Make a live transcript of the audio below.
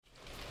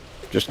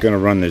Just going to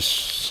run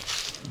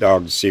this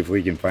dog to see if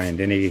we can find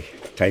any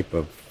type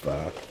of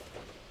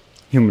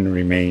human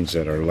remains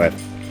that are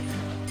left.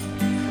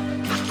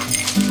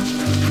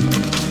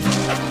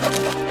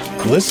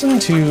 Listen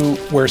to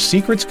Where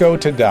Secrets Go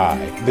to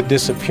Die, The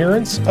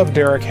Disappearance of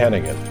Derek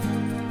Hennigan.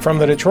 From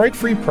the Detroit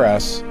Free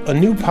Press, a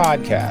new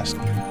podcast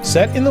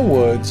set in the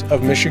woods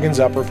of Michigan's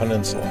Upper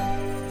Peninsula.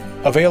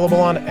 Available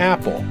on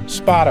Apple,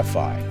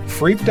 Spotify,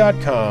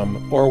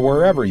 Freep.com, or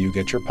wherever you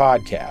get your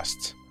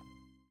podcasts.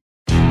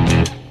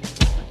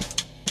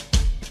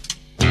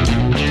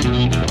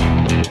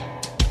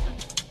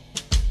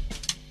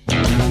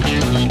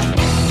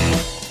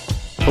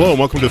 Hello and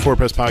welcome to the Four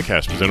Press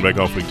Podcast, presented by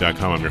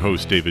GolfWeek.com. I'm your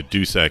host, David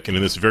Dusek, and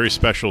in this very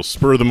special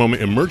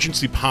spur-of-the-moment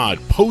emergency pod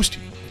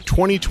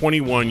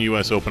post-2021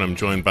 U.S. Open, I'm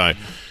joined by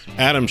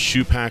Adam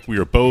Schupak. We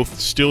are both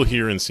still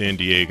here in San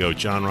Diego.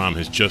 Jon Rahm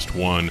has just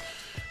won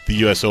the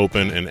U.S.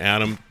 Open, and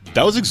Adam,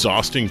 that was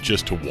exhausting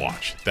just to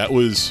watch. That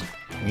was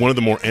one of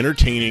the more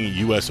entertaining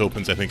U.S.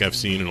 Opens I think I've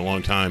seen in a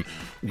long time.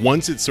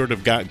 Once it sort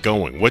of got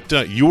going,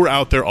 you were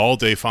out there all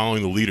day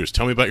following the leaders.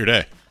 Tell me about your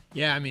day.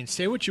 Yeah, I mean,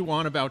 say what you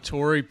want about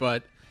Torrey,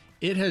 but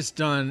it has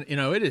done,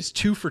 it is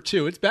 2 for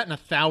 2. It's batting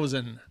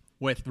 1,000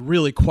 with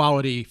really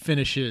quality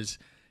finishes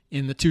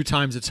in the 2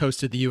 times it's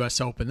hosted the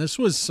U.S. Open. This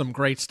was some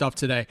great stuff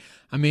today.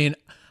 I mean,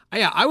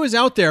 I was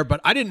out there,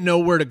 but I didn't know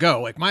where to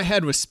go. Like, my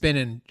head was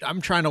spinning.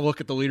 I'm trying to look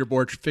at the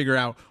leaderboard to figure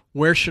out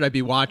where should I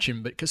be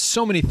watching, because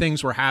so many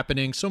things were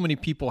happening. So many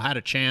people had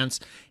a chance,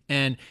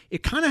 and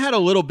it kind of had a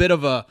little bit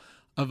of a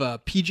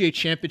PGA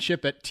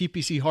Championship at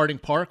TPC Harding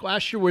Park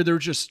last year, where there were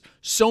just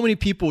so many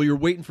people. You're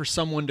waiting for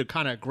someone to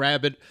kind of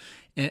grab it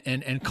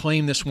and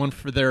claim this one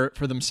for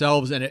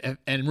themselves,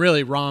 and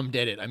really Rahm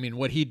did it. I mean,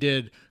 what he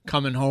did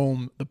coming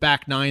home, the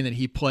back 9 that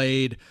he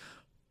played,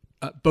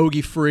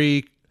 bogey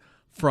free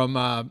from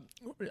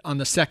on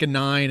the second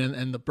 9,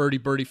 and the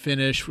birdie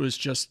finish was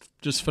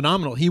just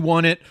phenomenal. He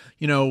won it.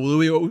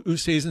 Louis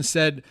Oosthuizen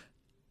said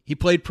he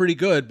played pretty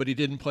good, but he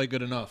didn't play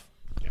good enough.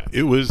 Yeah,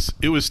 it was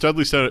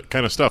Studley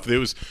kind of stuff. It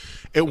was,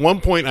 at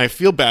one point, I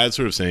feel bad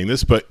sort of saying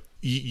this, but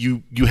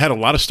you had a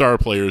lot of star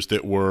players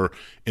that were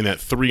in that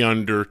 3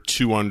 under,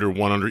 2 under,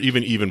 1 under,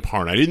 even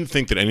par. And I didn't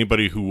think that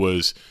anybody who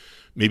was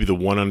maybe the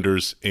 1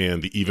 unders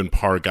and the even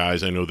par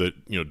guys. I know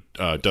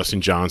that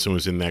Dustin Johnson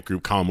was in that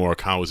group. Colin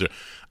Morikawa was there.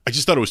 I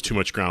just thought it was too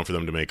much ground for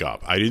them to make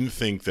up. I didn't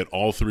think that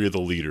all 3 of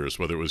the leaders,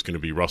 whether it was going to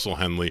be Russell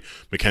Henley,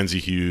 Mackenzie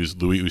Hughes,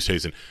 Louis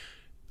Oosthuizen,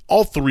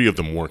 all 3 of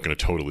them weren't going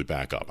to totally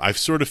back up. I've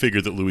sort of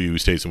figured that Louis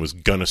Oosthuizen was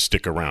going to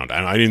stick around.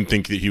 And I didn't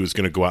think that he was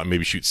going to go out and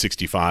maybe shoot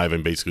 65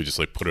 and basically just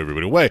put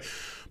everybody away.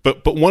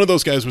 But one of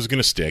those guys was going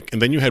to stick. And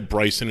then you had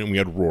Bryson and we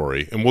had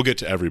Rory, and we'll get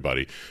to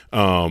everybody.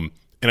 And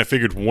I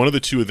figured one of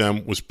the 2 of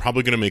them was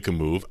probably going to make a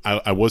move.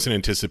 I wasn't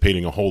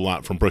anticipating a whole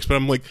lot from Brooks, but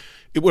I'm like,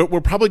 we're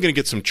probably going to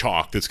get some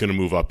chalk that's going to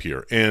move up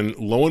here. And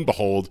lo and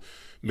behold,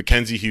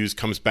 Mackenzie Hughes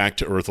comes back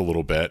to earth a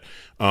little bit.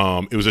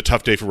 It was a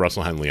tough day for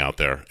Russell Henley out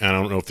there, and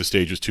I don't know if the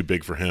stage was too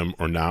big for him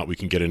or not. We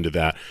can get into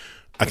that.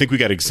 I think we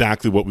got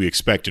exactly what we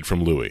expected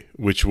from Louis,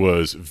 which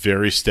was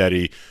very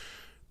steady.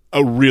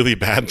 A really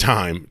bad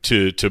time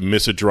to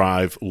miss a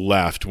drive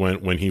left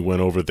when he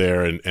went over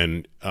there,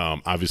 and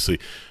obviously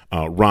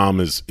Rahm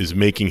is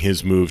making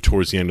his move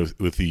towards the end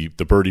with the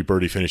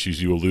birdie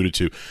finishes you alluded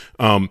to.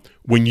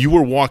 When you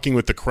were walking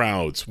with the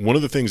crowds, one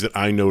of the things that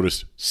I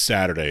noticed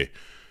Saturday,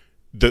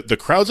 the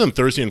crowds on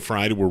Thursday and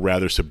Friday were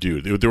rather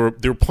subdued. There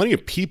were plenty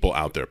of people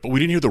out there, but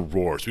we didn't hear the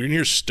roars. We didn't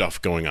hear stuff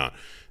going on.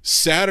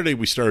 Saturday,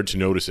 we started to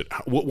notice it.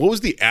 What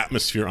was the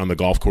atmosphere on the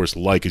golf course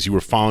like as you were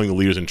following the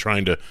leaders and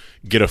trying to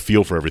get a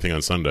feel for everything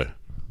on Sunday?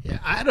 Yeah,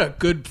 I had a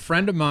good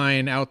friend of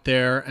mine out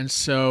there, and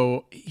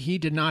so he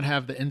did not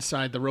have the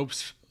inside the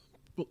ropes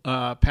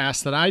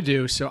pass that I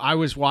do, so I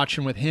was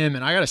watching with him,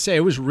 and I got to say,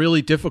 it was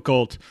really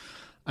difficult.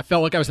 I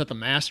felt like I was at the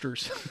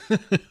Masters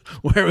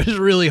where it was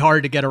really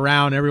hard to get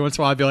around. Every once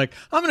in a while I'd be like,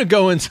 I'm going to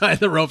go inside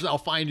the ropes. I'll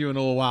find you in a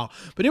little while.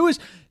 But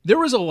there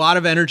was a lot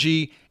of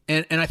energy,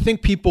 and I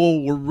think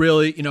people were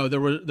really,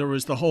 there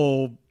was the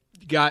whole,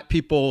 got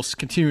people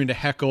continuing to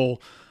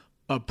heckle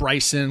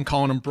Bryson,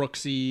 calling him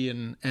Brooksy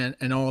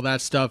and all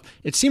that stuff.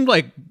 It seemed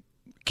like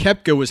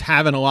Koepka was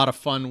having a lot of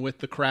fun with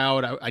the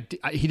crowd.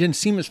 He didn't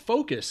seem as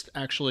focused,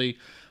 actually,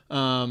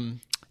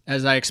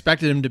 as I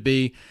expected him to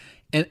be.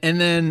 And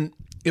then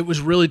it was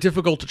really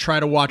difficult to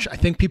try to watch. I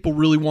think people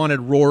really wanted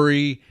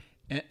Rory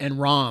and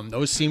Rahm.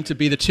 Those seemed to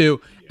be the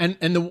 2. And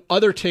the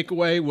other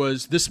takeaway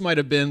was this might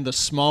have been the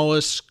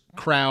smallest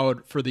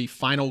crowd for the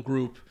final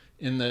group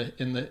in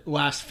the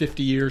last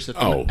 50 years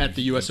at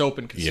the U.S.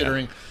 Open,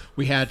 considering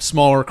we had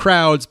smaller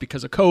crowds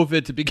because of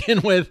COVID to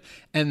begin with,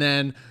 and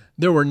then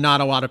there were not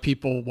a lot of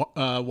people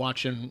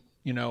watching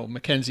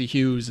Mackenzie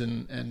Hughes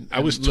and I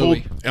was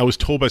Louis.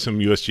 told by some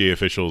USGA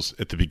officials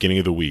at the beginning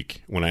of the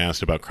week when I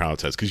asked about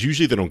crowd size, because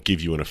usually they don't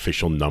give you an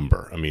official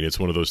number. I mean, it's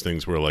one of those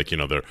things where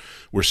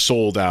we're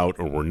sold out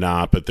or we're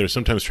not, but they're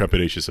sometimes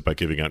trepidatious about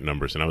giving out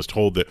numbers. And I was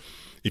told that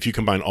if you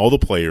combine all the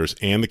players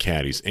and the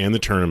caddies and the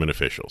tournament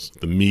officials,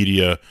 the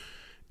media,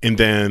 and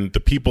then the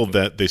people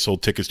that they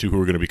sold tickets to who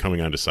were going to be coming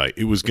onto site,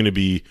 it was going to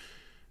be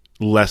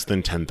less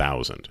than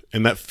 10,000.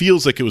 And that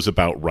feels like it was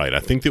about right. I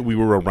think that we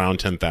were around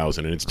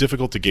 10,000, and it's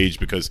difficult to gauge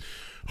because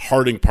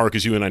Harding Park,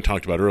 as you and I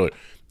talked about earlier,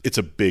 it's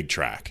a big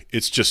track.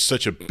 It's just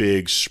such a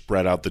big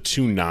spread out. The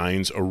 2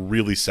 nines are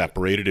really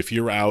separated. If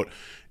you're out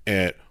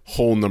at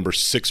hole number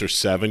 6 or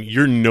 7,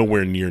 you're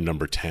nowhere near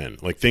number 10.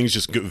 Like, things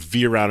just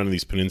veer out into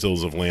these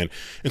peninsulas of land.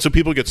 And so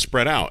people get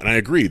spread out. And I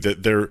agree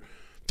that there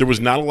was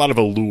not a lot of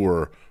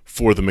allure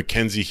for the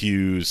Mackenzie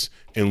Hughes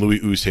and Louis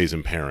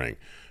Oosthuizen pairing.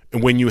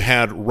 And when you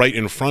had right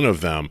in front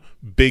of them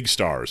big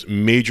stars,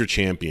 major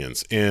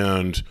champions,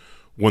 and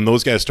when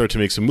those guys start to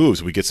make some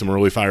moves, we get some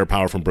early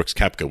firepower from Brooks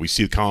Koepka. We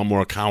see Collin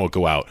Morikawa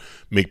go out,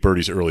 make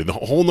birdies early. The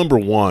whole number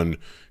 1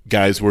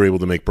 guys were able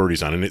to make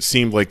birdies on, and it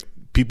seemed like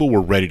people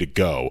were ready to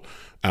go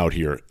out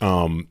here.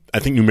 I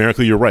think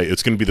numerically you're right.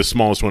 It's going to be the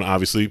smallest one,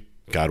 obviously,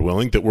 God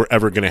willing, that we're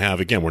ever going to have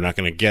again. We're not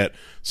going to get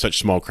such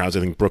small crowds. I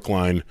think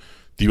Brookline,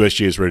 the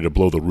USGA is ready to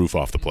blow the roof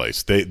off the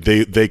place.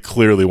 They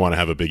clearly want to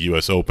have a big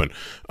U.S. Open.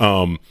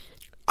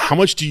 How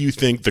much do you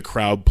think the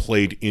crowd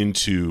played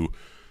into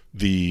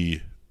the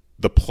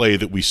play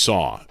that we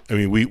saw? I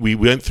mean, we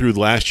went through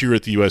last year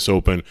at the U.S.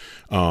 Open.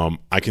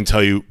 I can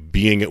tell you,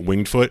 being at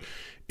Winged Foot,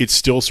 it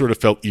still sort of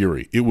felt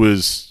eerie. There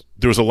was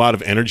a lot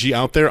of energy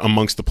out there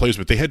amongst the players,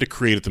 but they had to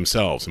create it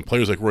themselves. And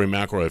players like Rory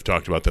McIlroy have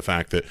talked about the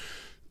fact that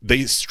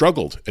they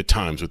struggled at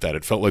times with that.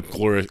 It felt like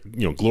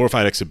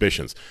glorified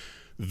exhibitions.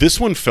 This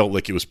one felt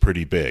like it was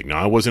pretty big.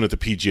 Now, I wasn't at the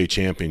PGA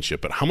Championship,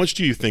 but how much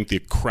do you think the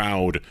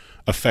crowd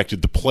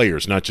affected the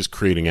players, not just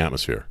creating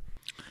atmosphere?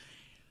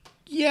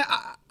 Yeah,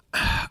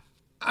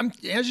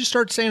 as you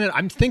start saying it,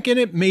 I'm thinking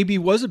it maybe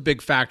was a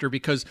big factor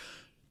because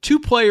 2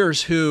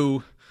 players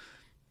who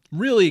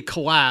really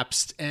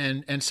collapsed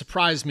and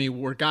surprised me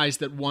were guys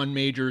that won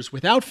majors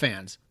without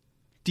fans.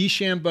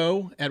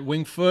 DeChambeau at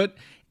Winged Foot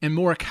and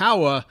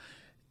Morikawa,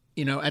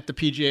 at the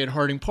PGA at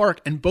Harding Park.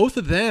 And both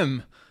of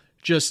them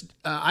just,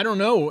 I don't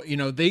know,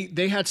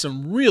 they had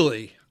some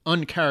really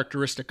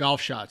uncharacteristic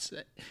golf shots.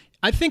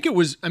 I think it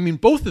was,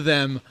 both of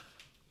them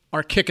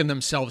are kicking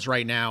themselves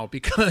right now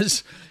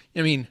because,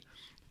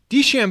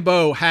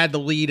 DeChambeau had the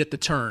lead at the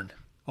turn.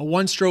 A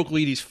 1-stroke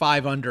lead, he's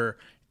 5 under,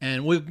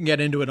 and we can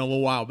get into it in a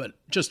little while, but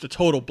just a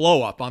total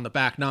blow-up on the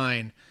back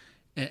 9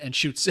 and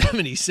shoot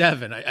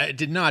 77. I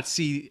did not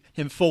see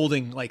him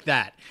folding like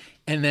that.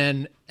 And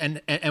then,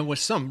 and with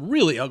some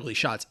really ugly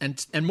shots. And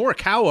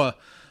Morikawa,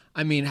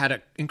 had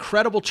an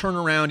incredible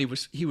turnaround.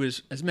 He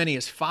was as many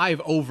as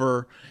 5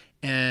 over,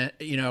 and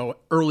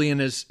early in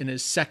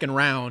his second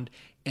round,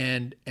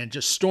 and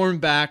just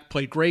stormed back,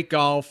 played great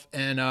golf,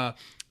 and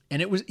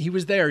he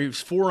was there. He was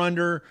 4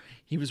 under,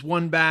 he was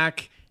 1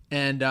 back,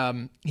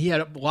 and he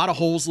had a lot of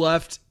holes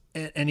left,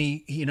 and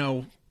he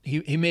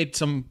made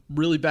some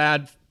really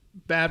bad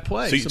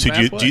plays. So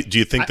do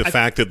you think the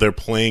fact that they're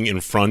playing in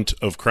front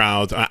of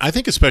crowds? I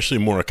think especially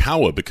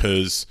Morikawa,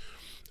 because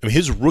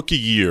his rookie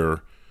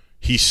year,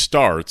 he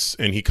starts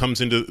and he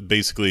comes into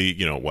basically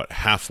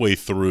halfway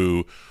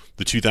through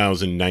the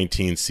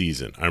 2019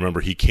 season. I remember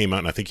he came out,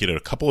 and I think he had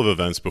a couple of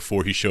events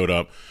before he showed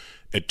up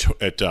at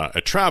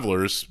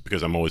Travelers,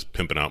 because I'm always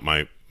pimping out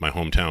my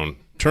hometown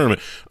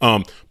tournament.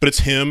 But it's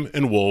him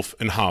and Wolff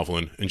and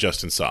Hovland and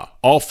Justin Suh,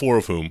 all 4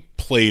 of whom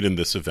played in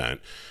this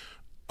event.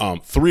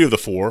 3 of the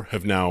 4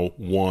 have now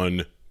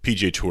won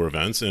PGA Tour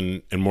events,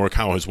 and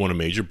Morikawa has won a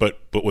major, but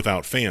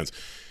without fans.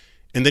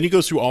 And then he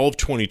goes through all of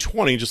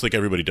 2020, just like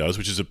everybody does,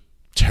 which is a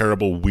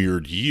terrible,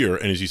 weird year.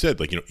 And as you said,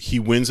 he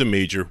wins a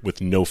major with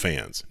no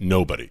fans,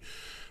 nobody.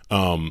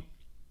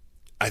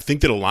 I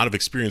think that a lot of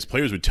experienced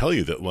players would tell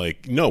you that,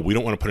 no, we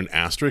don't want to put an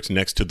asterisk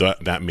next to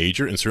that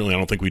major, and certainly I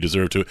don't think we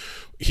deserve to.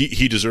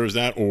 He deserves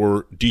that,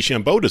 or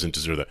DeChambeau doesn't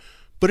deserve that.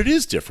 But it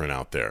is different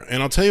out there.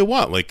 And I'll tell you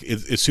what,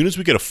 as soon as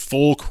we get a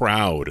full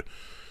crowd,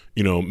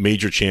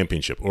 major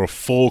championship, or a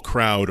full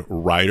crowd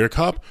Ryder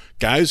Cup,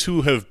 guys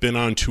who have been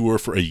on tour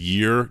for a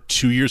year,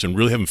 2 years, and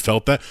really haven't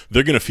felt that,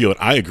 they're going to feel it.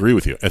 I agree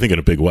with you. I think in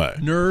a big way.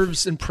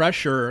 Nerves and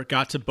pressure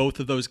got to both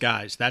of those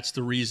guys. That's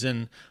the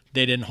reason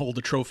they didn't hold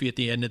the trophy at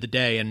the end of the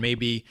day. And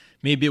maybe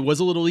it was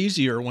a little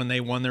easier when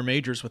they won their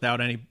majors without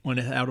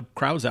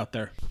crowds out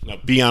there. Now,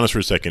 be honest for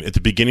a second. At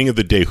the beginning of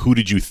the day, who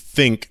did you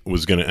think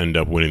was going to end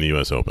up winning the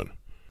U.S. Open?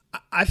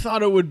 I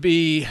thought it would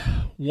be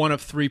one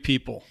of 3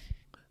 people.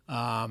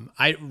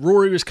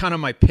 Rory was kind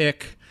of my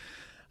pick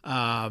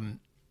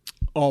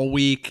all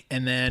week,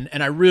 and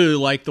I really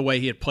liked the way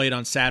he had played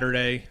on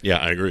Saturday. Yeah,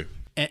 I agree.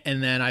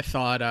 And then I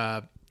thought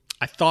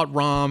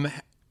Rahm,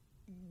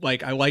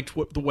 I liked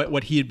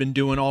what he had been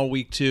doing all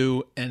week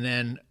too. And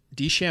then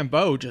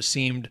DeChambeau just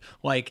seemed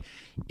like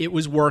it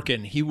was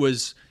working. He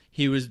was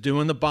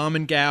doing the bomb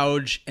and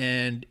gouge,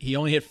 and he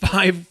only hit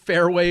 5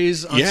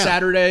 fairways on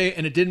Saturday,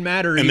 and it didn't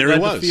matter. And he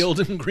led the field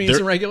in greens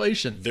and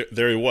regulation.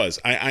 There he was.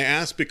 I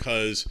asked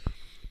because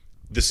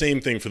the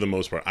same thing for the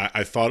most part.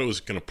 I thought it was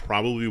going to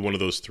probably be one of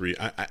those 3.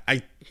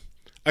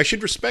 I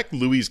should respect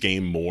Louis'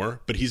 game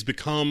more, but he's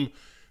become,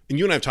 and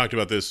you and I have talked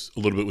about this a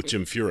little bit with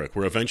Jim Furyk,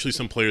 where eventually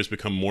some players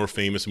become more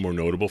famous and more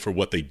notable for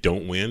what they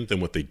don't win than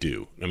what they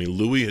do.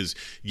 Louis has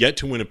yet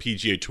to win a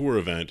PGA Tour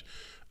event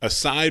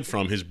aside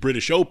from his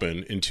British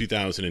Open in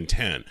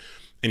 2010.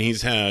 And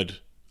he's had,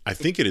 I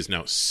think it is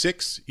now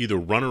 6 either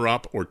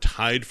runner-up or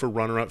tied for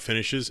runner-up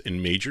finishes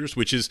in majors,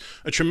 which is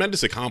a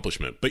tremendous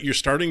accomplishment. But you're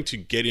starting to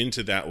get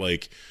into that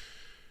like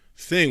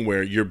thing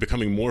where you're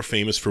becoming more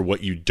famous for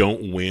what you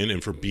don't win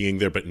and for being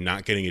there but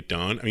not getting it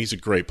done. I mean, he's a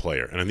great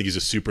player, and I think he's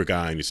a super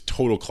guy, and he's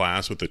total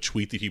class with the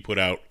tweet that he put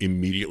out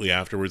immediately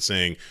afterwards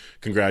saying,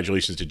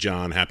 "Congratulations to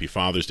John, Happy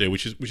Father's Day,"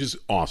 which is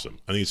awesome.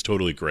 I think it's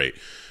totally great.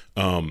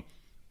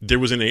 There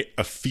was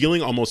a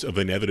feeling almost of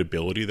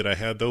inevitability that I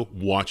had, though,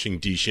 watching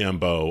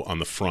DeChambeau on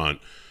the front,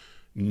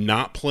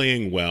 not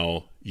playing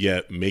well,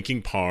 yet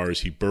making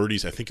pars. He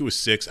birdies, I think it was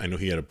 6. I know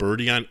he had a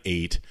birdie on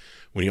 8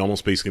 when he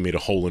almost basically made a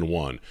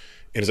hole-in-one.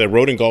 And as I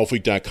wrote in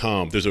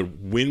golfweek.com, there's a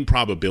win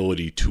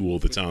probability tool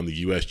that's on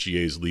the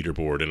USGA's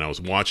leaderboard, and I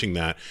was watching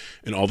that,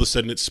 and all of a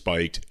sudden it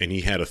spiked, and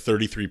he had a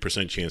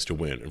 33% chance to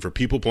win. And for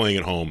people playing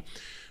at home,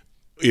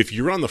 if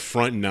you're on the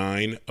front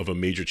 9 of a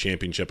major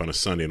championship on a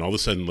Sunday and all of a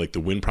sudden like the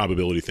win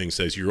probability thing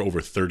says you're over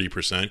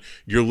 30%,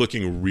 you're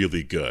looking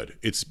really good.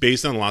 It's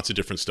based on lots of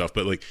different stuff,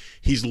 but like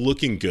he's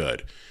looking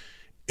good.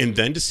 And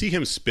then to see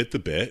him spit the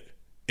bit,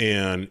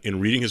 and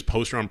in reading his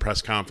post-round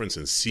press conference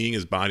and seeing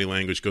his body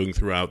language going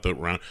throughout the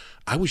round,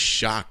 I was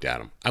shocked at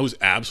him. I was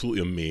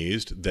absolutely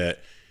amazed that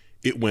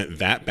it went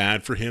that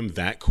bad for him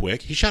that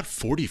quick. He shot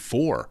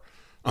 44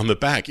 on the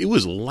back. It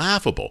was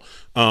laughable.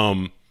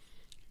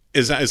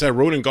 As I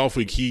wrote in Golf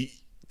Week, he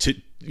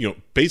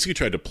basically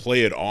tried to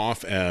play it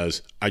off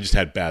as I just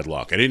had bad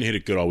luck. I didn't hit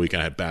it good all week.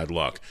 I had bad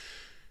luck.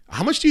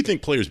 How much do you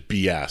think players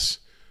BS,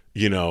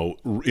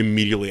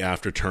 immediately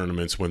after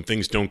tournaments when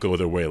things don't go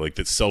their way, like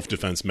that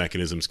self-defense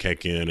mechanisms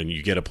kick in and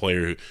you get a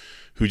player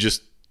who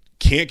just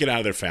can't get out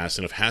of there fast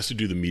enough, has to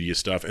do the media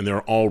stuff, and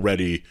they're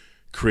already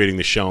creating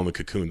the shell in the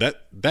cocoon.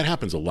 That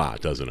happens a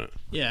lot, doesn't it?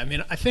 Yeah, I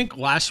mean, I think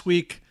last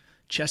week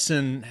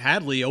Chesson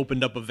Hadley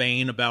opened up a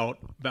vein about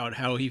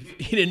how he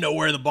didn't know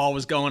where the ball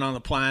was going on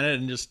the planet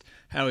and just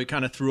how he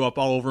kind of threw up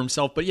all over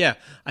himself. But yeah,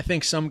 I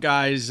think some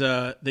guys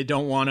they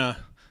don't want to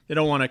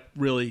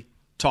really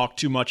talk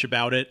too much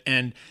about it.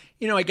 And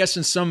I guess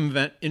in some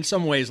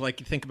ways, like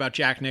you think about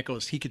Jack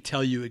Nicklaus, he could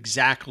tell you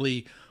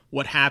exactly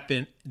what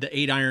happened, the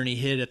 8-iron he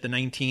hit at the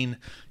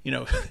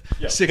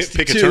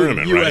 62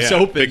 tournament, U.S.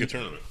 right? Open. Pick a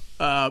tournament.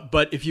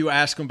 But if you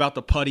ask him about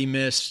the putt he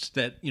missed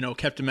that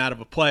kept him out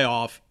of a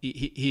playoff,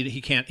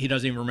 he can't. He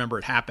doesn't even remember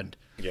it happened.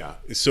 Yeah.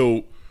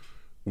 So,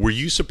 were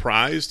you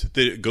surprised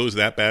that it goes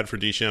that bad for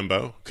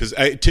DeChambeau? Because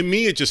to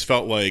me, it just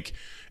felt like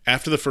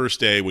after the first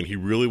day when he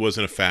really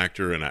wasn't a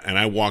factor, and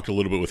I walked a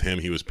little bit with him.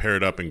 He was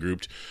paired up and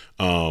grouped.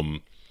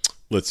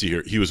 Let's see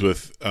here. He was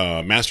with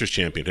Masters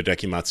champion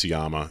Hideki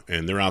Matsuyama,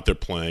 and they're out there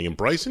playing, and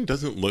Bryson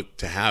doesn't look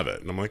to have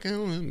it. And I'm like,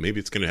 maybe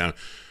it's going to happen.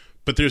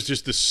 But there's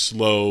just this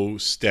slow,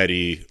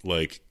 steady,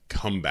 like,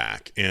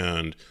 comeback.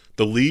 And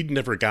the lead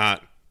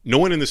no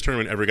one in this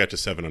tournament ever got to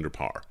 7 under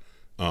par.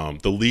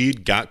 The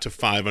lead got to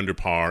 5 under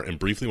par and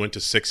briefly went to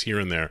 6 here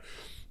and there.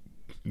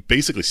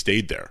 Basically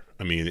stayed there.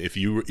 I mean, if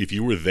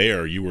you were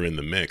there, you were in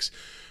the mix.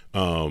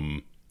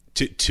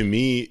 To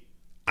me,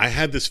 I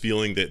had this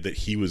feeling that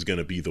he was going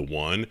to be the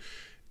one,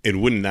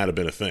 and wouldn't that have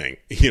been a thing?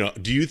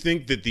 Do you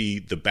think that the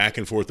back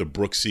and forth of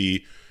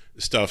Brooksy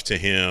stuff to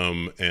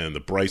him and the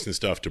Bryson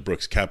stuff to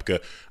Brooks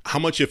Koepka, how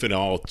much, if at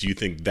all, do you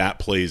think that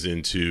plays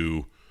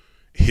into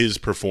his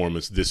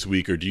performance this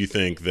week? Or do you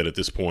think that at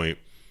this point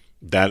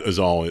that is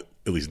all, at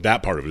least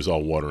that part of it, is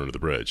all water under the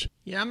bridge?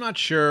 Yeah, I'm not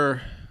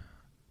sure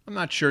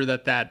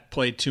that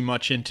played too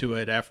much into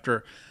it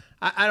after.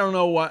 I don't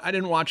know what, I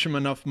didn't watch him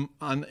enough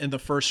in the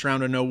first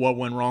round to know what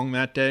went wrong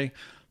that day.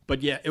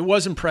 But yeah, it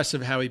was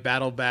impressive how he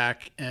battled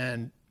back,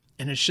 and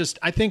it's just,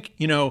 I think,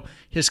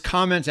 his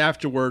comments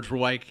afterwards were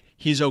like,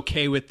 he's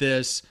okay with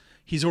this.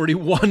 He's already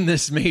won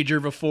this major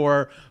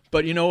before.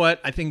 But you know what?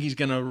 I think he's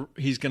gonna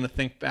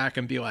think back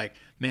and be like,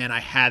 man,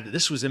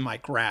 this was in my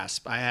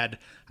grasp. I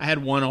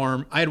had one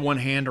arm, I had one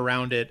hand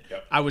around it.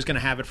 Yep. I was gonna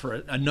have it for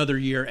another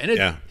year.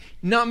 And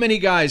not many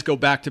guys go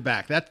back to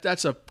back.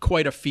 That's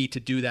quite a feat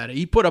to do that.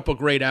 He put up a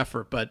great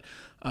effort, but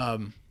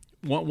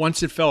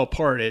once it fell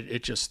apart,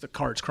 it just, the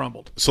cards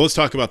crumbled. So let's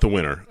talk about the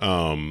winner.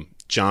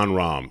 Jon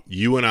Rahm.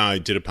 You and I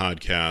did a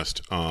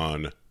podcast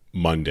on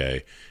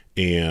Monday,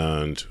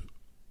 and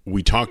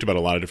we talked about a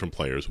lot of different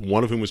players,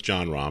 one of whom was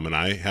Jon Rahm, and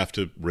I have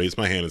to raise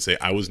my hand and say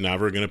I was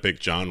never going to pick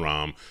Jon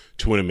Rahm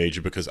to win a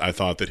major because I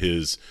thought that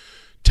his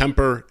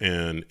temper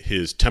and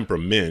his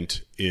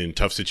temperament in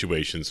tough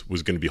situations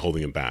was going to be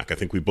holding him back. I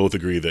think we both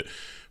agree that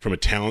from a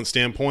talent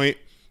standpoint,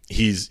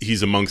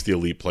 he's amongst the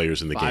elite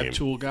players in the game.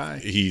 5-tool guy.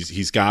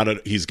 He's got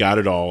it. He's got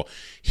it all.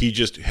 He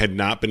just had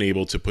not been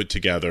able to put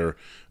together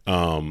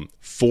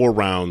 4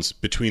 rounds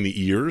between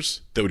the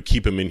ears that would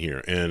keep him in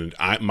here. And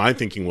my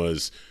thinking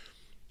was,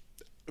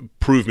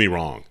 prove me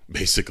wrong,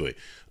 basically.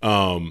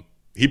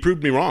 He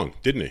proved me wrong,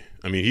 didn't he?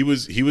 I mean, he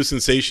was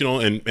sensational,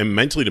 and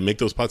mentally to make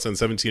those putts on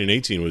 17 and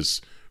 18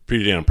 was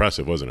pretty damn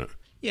impressive, wasn't it?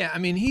 Yeah, I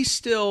mean, he's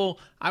still.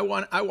 I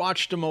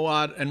watched him a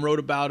lot and wrote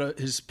about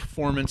his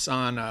performance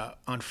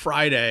on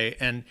Friday,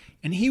 and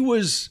he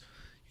was,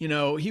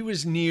 he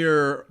was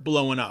near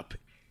blowing up.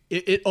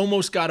 it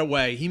almost got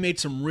away. He made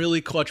some really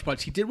clutch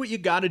putts. He did what you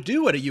got to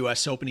do at a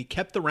U.S. Open. He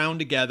kept the round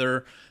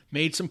together,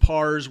 made some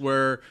pars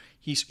where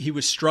he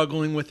was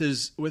struggling with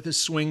his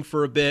swing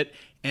for a bit,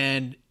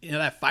 and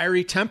that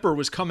fiery temper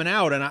was coming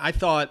out. And I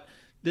thought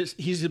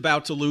he's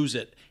about to lose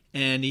it.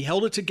 And he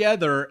held it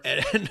together.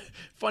 And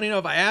funny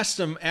enough, I asked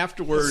him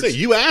afterwards.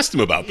 You asked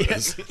him about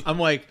this. I'm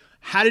like,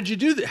 how did you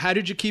do that? How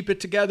did you keep it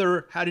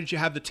together? How did you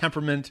have the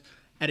temperament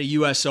at a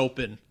U.S.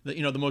 Open,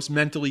 the most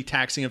mentally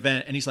taxing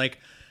event? And he's like,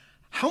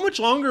 how much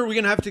longer are we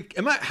going to have to,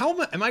 am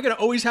I going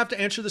to always have to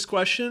answer this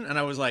question? And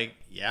I was like,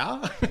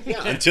 yeah.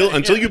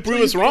 Until you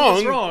prove us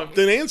wrong,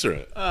 then answer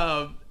it.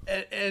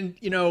 And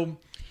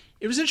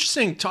it was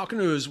interesting talking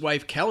to his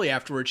wife, Kelly,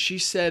 afterwards. She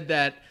said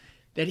that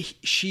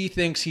she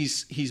thinks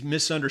he's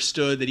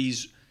misunderstood, that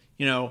he's,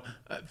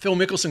 Phil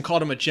Mickelson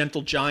called him a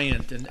gentle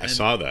giant. And I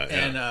saw that.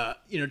 Yeah.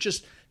 And,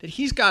 just that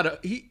he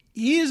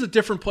is a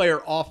different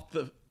player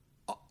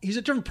he's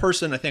a different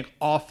person, I think,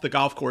 off the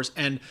golf course.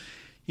 And,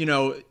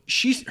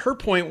 her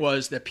point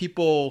was that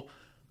people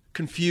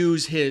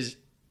confuse his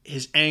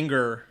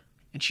anger,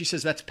 and she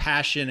says that's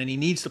passion, and he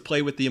needs to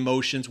play with the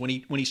emotions.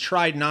 When he's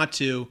tried not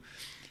to,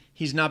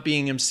 he's not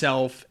being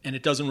himself, and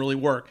it doesn't really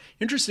work.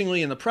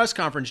 Interestingly, in the press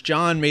conference,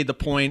 John made the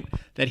point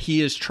that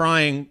he is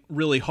trying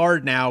really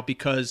hard now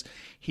because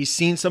he's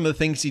seen some of the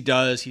things he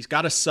does. He's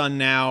got a son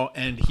now,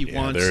 and he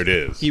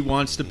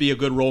wants to be a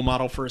good role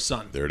model for his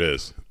son. There it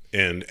is.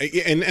 And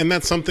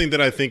that's something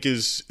that I think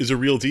is a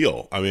real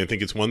deal. I mean, I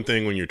think it's one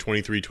thing when you're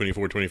 23,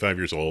 24, 25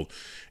 years old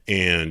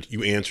and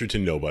you answer to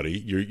nobody.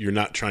 You're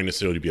not trying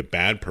necessarily to be a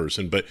bad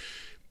person, but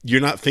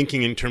you're not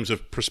thinking in terms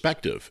of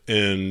perspective.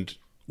 And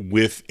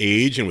with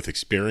age and with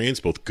experience,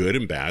 both good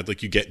and bad,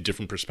 like you get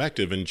different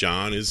perspective. And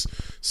John is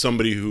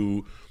somebody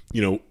who,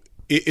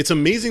 it's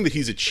amazing that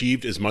he's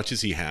achieved as much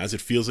as he has.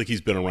 It feels like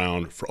he's been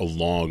around for a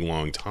long,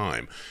 long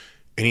time.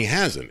 And he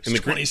hasn't. He's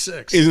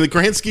 26. In the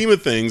grand scheme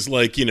of things,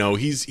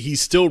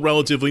 he's still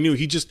relatively new.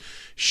 He just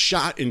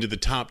shot into the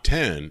top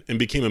 10 and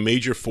became a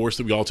major force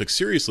that we all took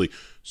seriously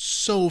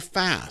so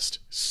fast.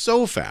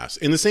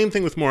 And the same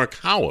thing with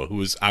Morikawa, who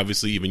is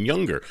obviously even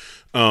younger.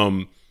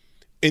 And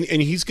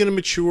he's going to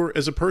mature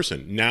as a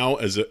person. Now,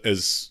 as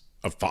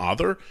a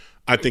father,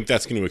 I think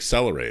that's going to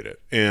accelerate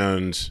it.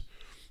 And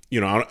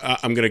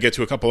I'm going to get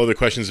to a couple other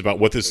questions about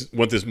what this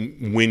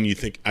win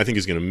I think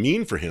is going to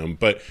mean for him.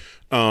 But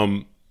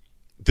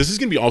this is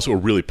going to be also a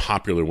really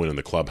popular win in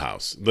the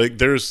clubhouse. Like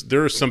there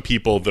are some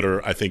people that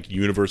are, I think,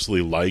 universally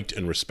liked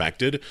and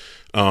respected,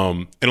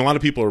 and a lot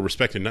of people are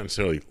respected, not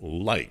necessarily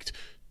liked.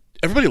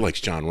 Everybody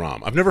likes Jon Rahm.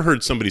 I've never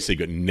heard somebody say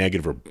good,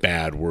 negative or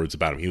bad words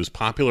about him. He was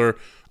popular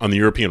on the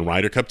European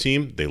Ryder Cup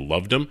team. They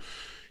loved him.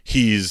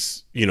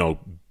 He's, he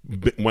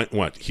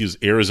was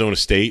Arizona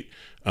State.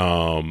 Phil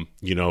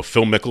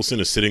Mickelson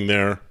is sitting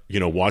there,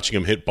 watching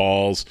him hit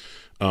balls.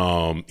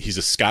 He's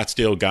a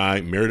Scottsdale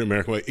guy, married an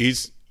American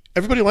wife.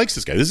 Everybody likes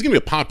this guy. This is going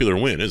to be a popular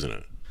win, isn't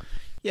it?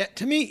 Yeah,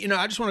 to me,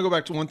 I just want to go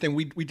back to one thing.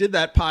 We did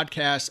that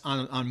podcast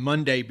on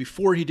Monday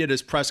before he did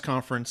his press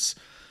conference.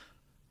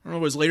 I don't know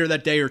if it was later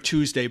that day or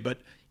Tuesday, but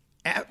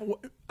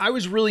I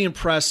was really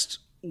impressed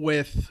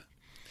with.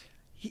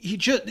 He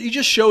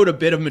just showed a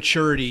bit of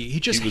maturity.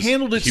 He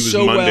handled it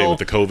so well. He was Monday with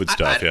the COVID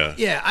stuff.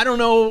 Yeah, I don't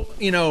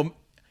know.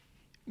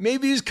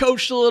 Maybe he's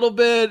coached a little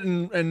bit,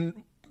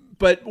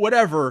 but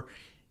whatever.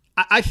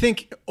 I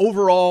think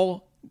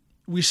overall,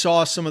 we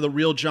saw some of the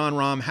real Jon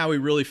Rahm, how he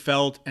really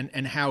felt,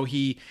 and how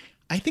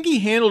I think he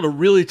handled a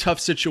really tough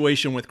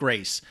situation with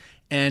grace.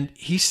 And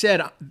he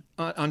said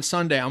on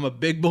Sunday, I'm a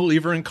big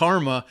believer in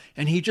karma,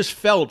 and he just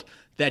felt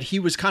that he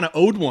was kind of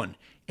owed one.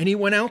 And he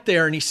went out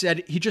there and he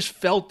said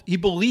he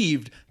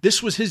believed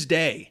this was his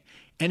day.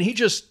 And he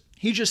just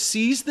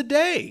seized the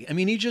day. I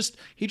mean, he just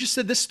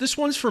said, this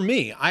one's for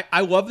me.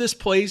 I love this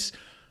place.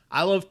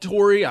 I love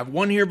Torrey. I've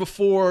won here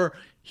before.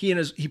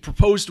 He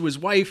proposed to his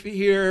wife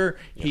here.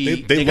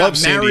 They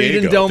got married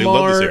in Del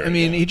Mar. I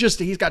mean,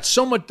 he's got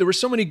so much. There were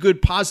so many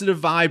good positive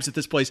vibes at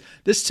this place.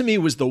 This to me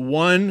was the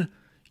one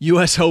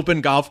U.S.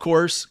 Open golf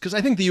course, because I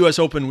think the U.S.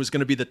 Open was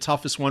going to be the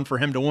toughest one for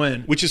him to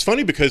win. Which is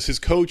funny because his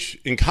coach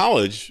in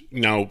college,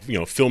 now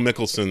Phil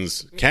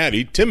Mickelson's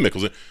caddy, Tim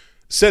Mickelson,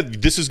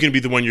 said this is going to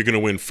be the one you're going to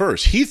win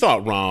first. He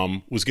thought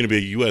Rahm was going to be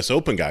a U.S.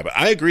 Open guy, but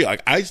I agree.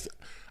 Like I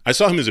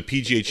saw him as a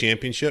PGA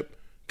Championship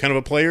kind of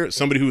a player,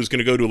 somebody who was going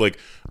to go to like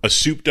a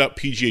souped up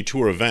PGA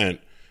Tour event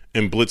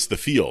and blitz the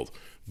field.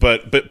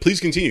 But please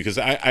continue, because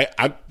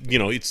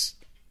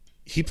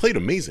he played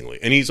amazingly,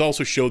 and he's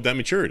also showed that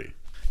maturity.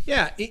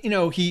 Yeah,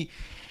 he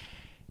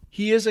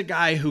is a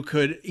guy who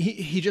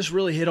he just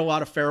really hit a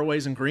lot of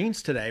fairways and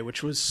greens today,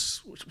 which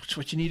was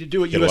what you need to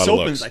do at U.S.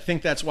 Opens. I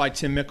think that's why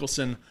Tim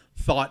Mickelson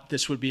thought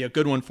this would be a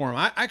good one for him.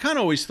 I kind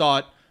of always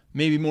thought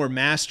maybe more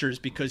Masters,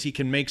 because he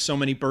can make so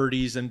many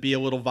birdies and be a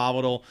little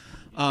volatile.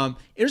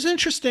 It was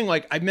interesting.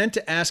 Like, I meant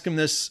to ask him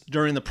this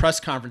during the press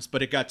conference,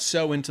 but it got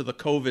so into the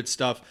COVID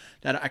stuff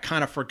that I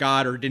kind of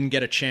forgot or didn't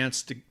get a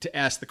chance to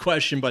ask the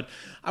question. But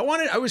I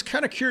was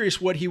kind of curious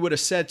what he would have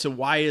said to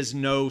why is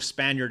no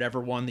Spaniard ever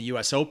won the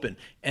U.S. Open.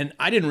 And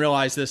I didn't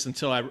realize this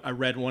until I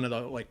read one of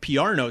the like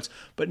PR notes,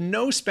 but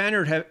no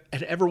Spaniard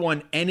had ever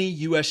won any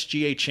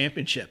USGA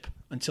championship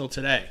until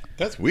today.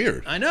 That's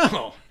weird. I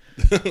know.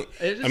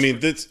 I mean,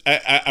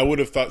 I would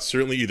have thought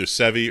certainly either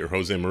Seve or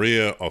Jose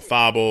Maria,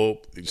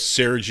 Alfabo,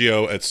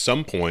 Sergio at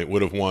some point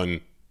would have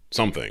won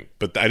something,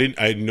 but I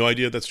had no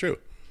idea that's true.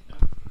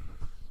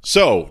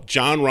 So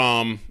Jon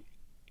Rahm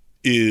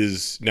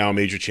is now a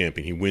major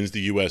champion. He wins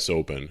the U.S.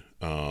 Open.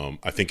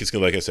 I think it's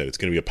gonna, like I said, it's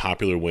going to be a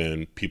popular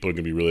win. People are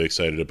going to be really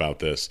excited about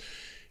this.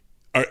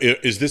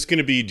 Is this going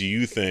to be? Do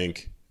you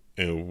think?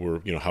 And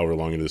we're however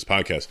long into this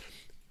podcast,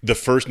 the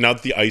first, now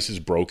that the ice is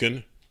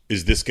broken,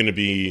 is this going to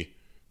be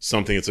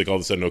something that's like all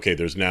of a sudden, okay,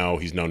 he's now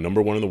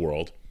number one in the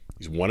world.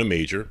 He's won a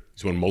major.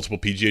 He's won multiple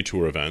PGA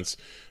Tour events.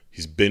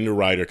 He's been to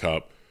Ryder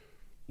Cup.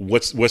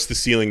 What's the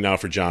ceiling now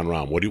for Jon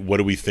Rahm? What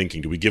are we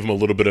thinking? Do we give him a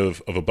little bit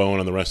of a bone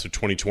on the rest of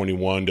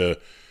 2021 to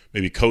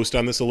maybe coast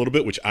on this a little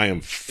bit, which I am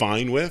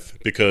fine with,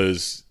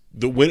 because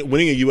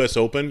winning a U.S.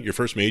 Open, your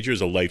first major, is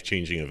a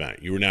life-changing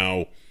event. You are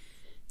now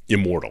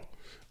immortal.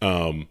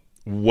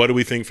 What do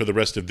we think for the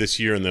rest of this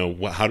year, and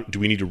then how do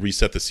we need to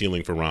reset the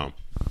ceiling for Rahm?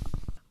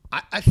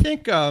 I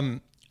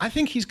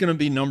think he's going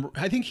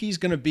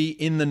to be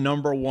in the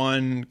number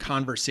one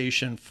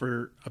conversation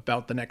for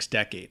about the next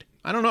decade.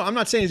 I don't know. I'm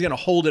not saying he's going to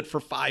hold it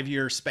for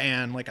 5-year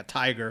span like a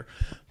Tiger,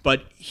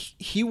 but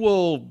he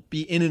will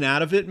be in and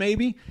out of it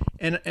maybe.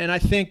 And I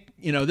think,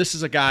 this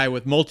is a guy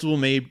with multiple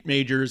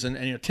majors,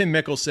 and Tim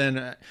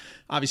Mickelson,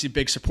 obviously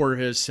big supporter of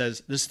his,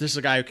 says this is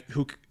a guy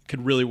who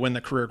could really win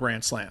the career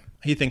Grand Slam.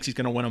 He thinks he's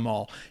going to win them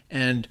all.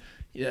 And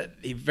yeah,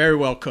 he very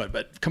well could,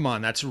 but come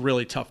on, that's a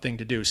really tough thing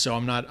to do. So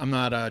I'm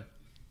not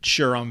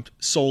sure I'm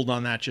sold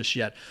on that just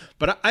yet.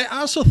 But I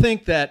also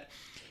think that,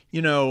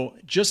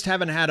 just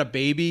having had a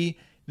baby,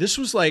 this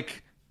was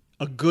like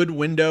a good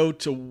window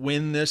to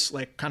win this,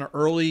 like kind of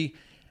early.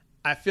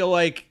 I feel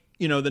like,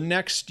 the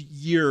next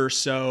year or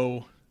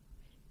so,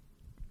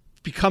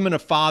 becoming a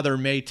father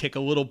may take a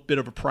little bit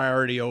of a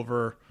priority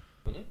over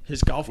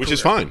his golf career. Which is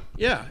fine.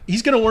 Yeah.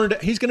 He's going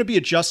to be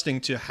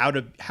adjusting to how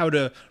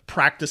to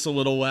practice a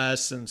little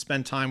less and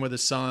spend time with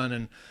his son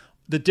and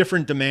the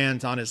different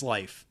demands on his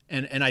life.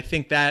 And I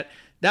think that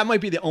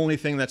might be the only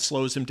thing that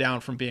slows him down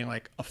from being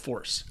like a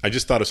force. I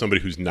just thought of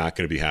somebody who's not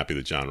going to be happy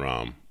that Jon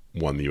Rahm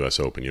won the U.S.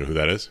 Open. You know who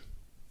that is?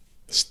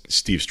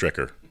 Steve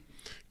Stricker.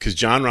 Because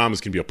Jon Rahm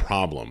is going to be a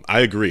problem. I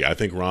agree. I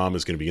think Rahm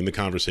is going to be in the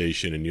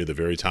conversation and near the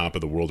very top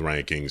of the world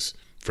rankings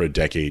for a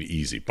decade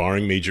easy,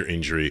 barring major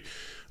injury.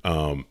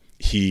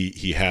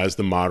 He has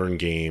the modern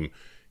game.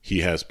 He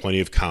has plenty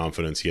of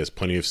confidence. He has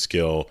plenty of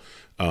skill.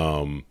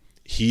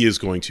 He is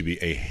going to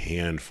be a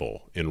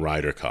handful in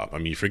Ryder Cup. I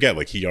mean, you forget,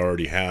 like, he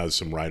already has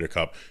some Ryder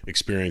Cup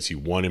experience. He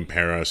won in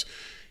Paris.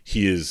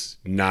 He is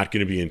not going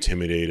to be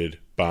intimidated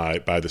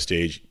by the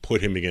stage.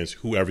 Put him against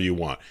whoever you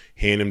want.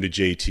 Hand him to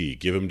JT.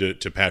 Give him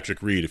to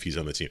Patrick Reed if he's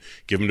on the team.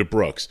 Give him to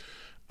Brooks.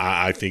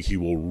 I think he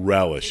will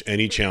relish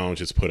any challenge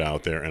that's put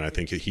out there, and I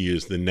think that he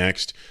is the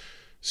next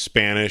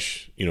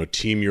Spanish,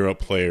 Team Europe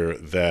player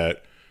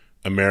that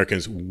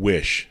Americans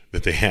wish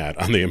that they had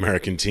on the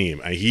American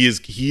team. He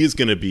is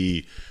going to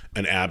be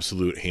an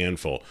absolute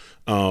handful.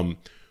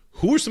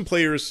 Who are some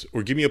players,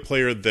 or give me a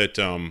player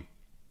that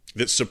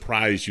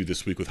surprised you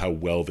this week with how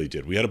well they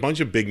did? We had a bunch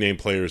of big name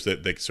players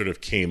that sort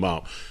of came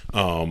up,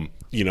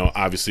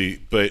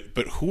 obviously, but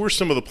who are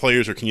some of the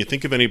players, or can you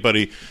think of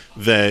anybody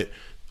that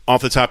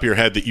off the top of your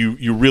head that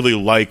you really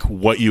like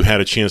what you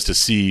had a chance to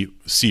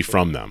see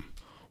from them?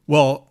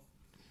 Well,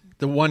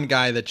 the one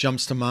guy that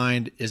jumps to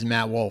mind is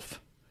Matt Wolff,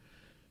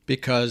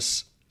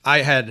 because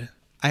I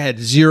had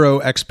zero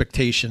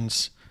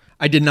expectations.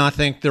 I did not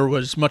think there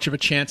was much of a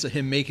chance of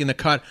him making the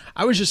cut.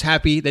 I was just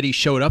happy that he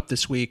showed up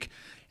this week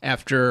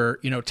after,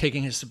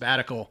 taking his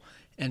sabbatical.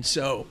 And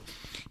so,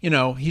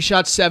 he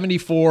shot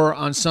 74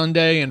 on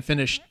Sunday and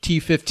finished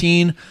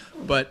T15,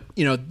 but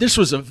this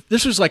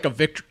was like a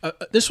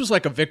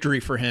victory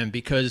for him,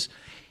 because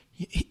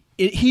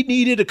he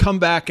needed to come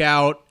back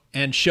out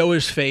and show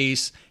his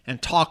face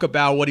and talk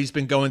about what he's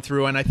been going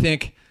through. And I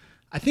think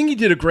he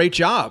did a great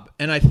job.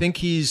 And I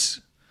think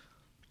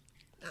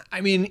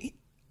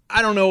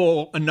I don't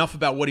know enough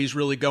about what he's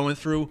really going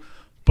through,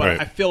 but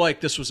right. I feel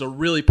like this was a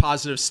really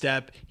positive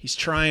step. He's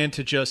trying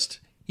to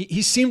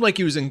he seemed like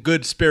he was in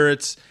good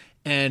spirits,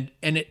 and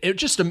it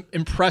just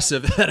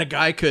impressive that a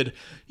guy could,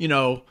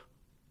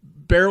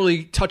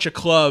 barely touch a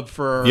club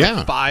for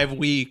 5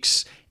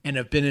 weeks and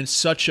have been in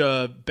such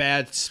a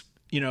bad,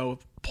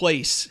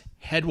 place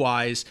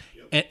headwise,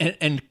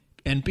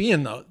 and be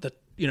in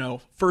the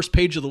first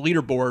page of the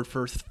leaderboard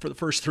for the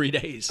first 3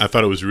 days. I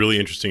thought it was really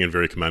interesting and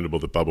very commendable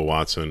that Bubba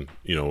Watson,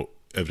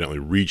 evidently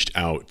reached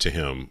out to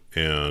him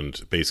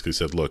and basically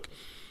said, look,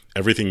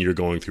 everything you're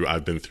going through,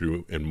 I've been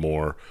through and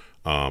more.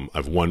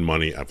 I've won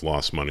money. I've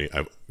lost money.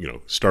 I've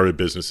started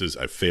businesses.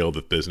 I've failed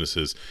at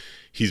businesses.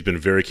 He's been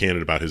very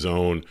candid about his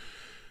own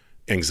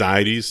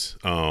anxieties,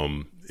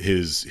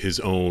 his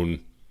own,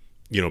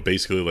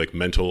 basically like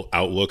mental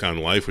outlook on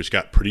life, which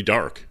got pretty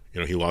dark.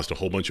 He lost a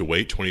whole bunch of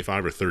weight,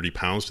 25 or 30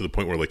 pounds, to the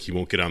point where like he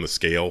won't get on the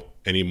scale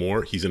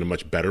anymore. He's in a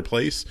much better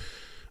place.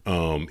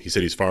 He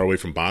said he's far away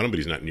from bottom, but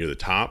he's not near the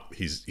top.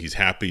 He's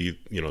happy,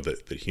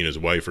 that he and his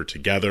wife are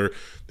together.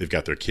 They've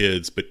got their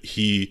kids, but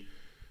he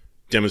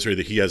demonstrated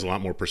that he has a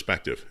lot more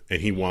perspective,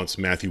 and he wants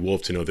Matthew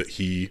Wolff to know that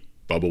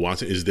Bubba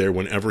Watson, is there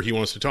whenever he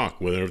wants to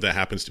talk, whatever that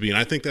happens to be. And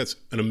I think that's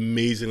an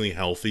amazingly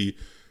healthy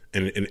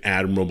and an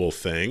admirable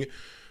thing.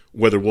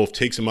 Whether Wolff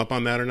takes him up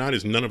on that or not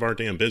is none of our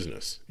damn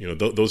business.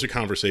 Those are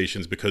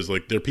conversations, because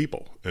like they're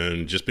people,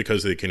 and just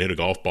because they can hit a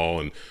golf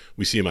ball and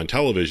we see them on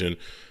television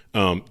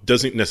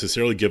doesn't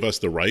necessarily give us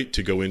the right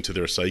to go into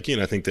their psyche.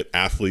 And I think that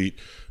athlete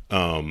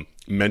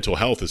mental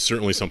health is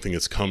certainly something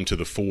that's come to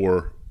the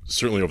fore,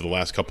 certainly over the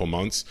last couple of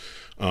months.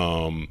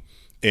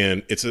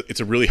 And it's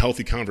a really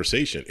healthy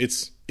conversation.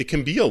 It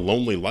can be a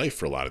lonely life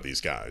for a lot of these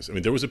guys. I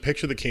mean, there was a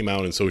picture that came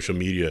out in social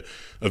media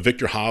of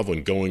Viktor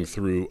Hovland going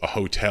through a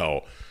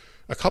hotel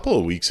a couple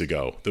of weeks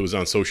ago that was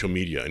on social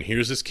media. And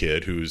here's this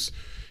kid who's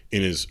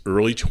in his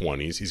early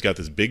 20s. He's got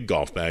this big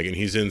golf bag, and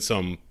he's in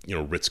some,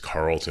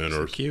 Ritz-Carlton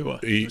or Kiowa.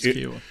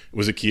 It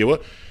was a Kiowa.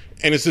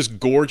 And it's this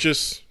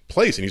gorgeous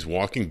place, and he's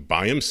walking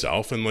by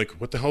himself, and like,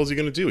 what the hell is he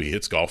going to do? He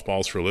hits golf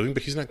balls for a living,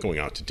 but he's not going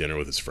out to dinner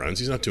with his friends.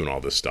 He's not doing all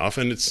this stuff.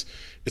 And it's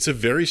a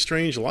very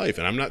strange life.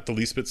 And I'm not the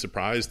least bit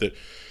surprised that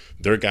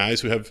there are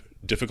guys who have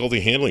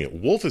difficulty handling it.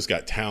 Wolff has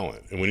got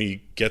talent, and when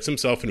he gets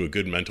himself into a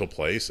good mental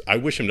place, I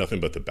wish him nothing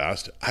but the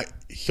best.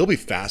 He'll be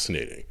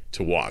fascinating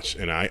to watch,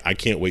 and I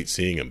can't wait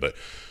seeing him. But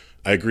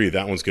I agree,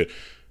 that one's good.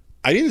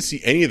 I didn't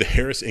see any of the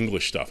Harris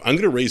English stuff. I'm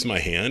going to raise my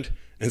hand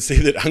and say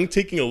that I'm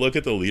taking a look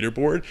at the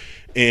leaderboard,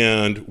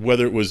 and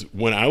whether it was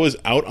when I was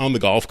out on the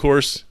golf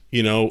course,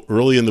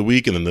 early in the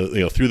week, and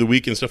then through the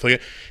week and stuff like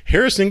that,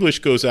 Harris English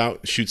goes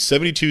out, shoots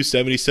 72,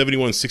 70,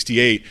 71,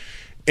 68,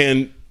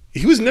 and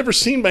he was never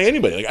seen by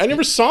anybody. Like, I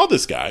never saw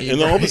this guy. And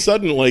then all of a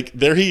sudden, like,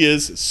 there he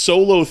is,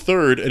 solo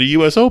third at a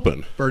U.S.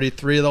 Open. Birdied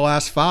 3 of the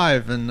last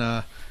 5,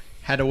 and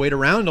had to wait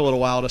around a little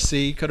while to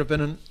see. Could have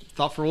been,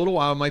 thought for a little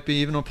while, might be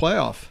even a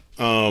playoff.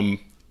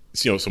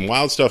 Some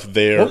wild stuff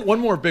there. One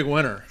more big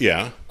winner.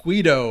 Yeah.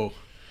 Guido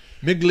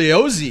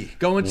Migliozzi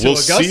going to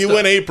Augusta. We'll see you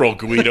in April,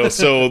 Guido.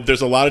 So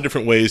there's a lot of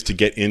different ways to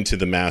get into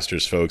the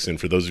Masters, folks. And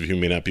for those of you who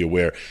may not be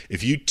aware,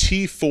 if you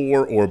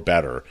T4 or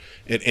better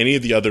at any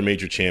of the other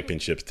major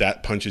championships,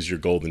 that punches your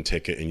golden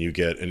ticket, and you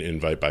get an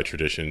invite by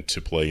tradition to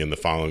play in the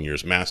following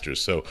year's Masters.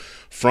 So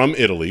from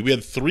Italy, we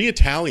had 3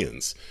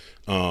 Italians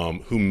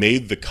who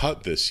made the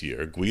cut this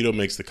year. Guido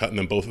makes the cut, and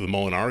then both of the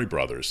Molinari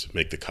brothers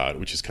make the cut,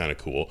 which is kind of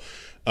cool.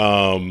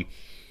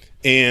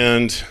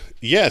 And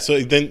yeah,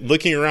 so then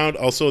looking around,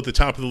 also at the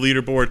top of the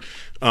leaderboard,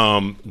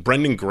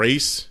 Brendan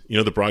Grace,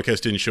 the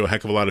broadcast didn't show a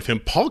heck of a lot of him.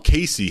 Paul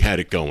Casey had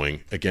it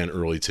going again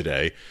early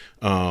today,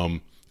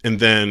 and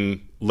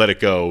then let it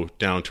go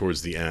down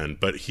towards the end.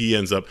 But he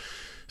ends up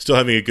still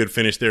having a good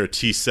finish there at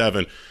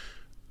T7.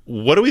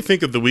 What do we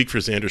think of the week for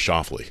Xander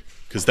Schauffele?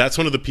 Because that's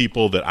one of the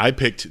people that I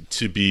picked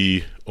to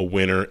be a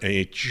winner, and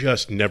it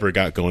just never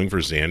got going for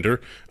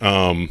Xander.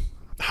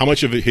 How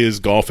much of his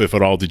golf, if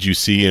at all, did you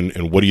see,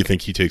 and what do you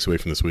think he takes away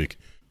from this week?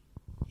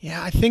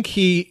 Yeah, I think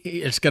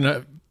he's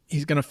gonna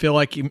feel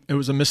like it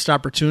was a missed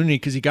opportunity,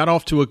 because he got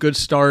off to a good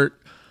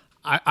start.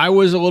 I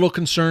was a little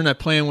concerned that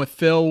playing with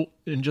Phil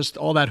and just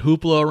all that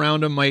hoopla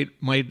around him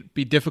might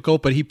be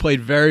difficult, but he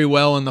played very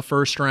well in the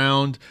first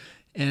round,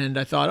 and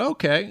I thought,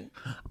 okay.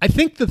 I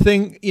think the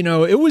thing,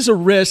 it was a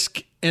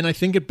risk, and I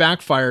think it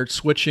backfired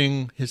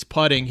switching his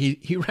putting.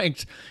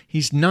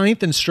 He's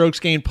 9th in strokes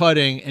gained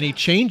putting, and he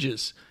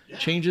changes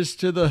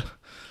to the,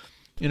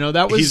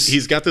 that was...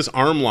 He's got this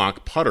arm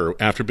lock putter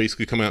after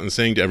basically coming out and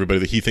saying to everybody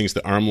that he thinks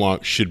the arm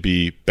lock should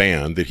be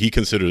banned, that he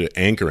considered it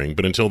anchoring,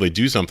 but until they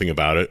do something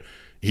about it,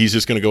 he's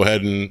just going to go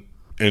ahead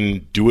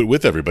and do it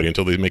with everybody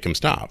until they make him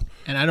stop.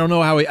 And I don't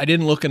know I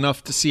didn't look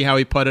enough to see how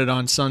he putted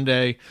on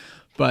Sunday,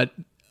 but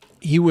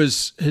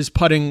his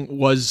putting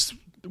was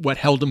what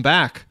held him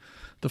back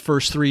the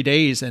first 3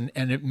 days, and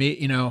it made,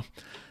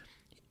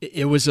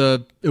 it was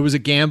a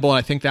gamble, and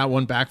I think that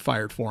one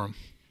backfired for him.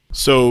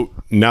 So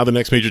now the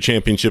next major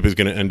championship is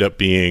going to end up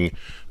being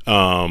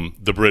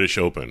the British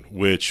Open,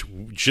 which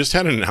just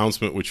had an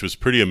announcement which was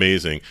pretty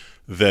amazing,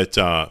 that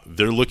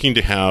they're looking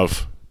to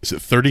have, is it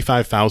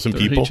 35,000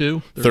 people?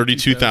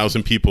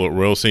 32,000 people at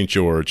Royal St.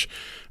 George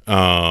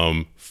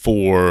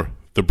for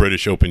the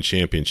British Open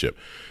Championship.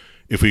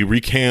 If we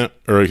recant,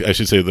 or I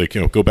should say,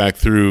 go back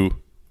through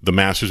the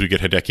Masters, we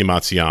get Hideki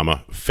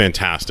Matsuyama,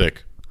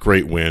 fantastic,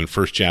 great win,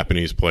 first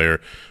Japanese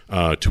player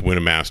to win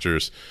a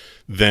Masters.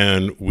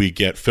 Then we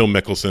get Phil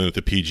Mickelson at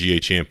the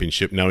PGA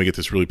Championship. Now we get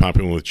this really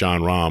popular one with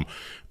Jon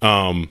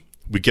Rahm.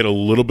 We get a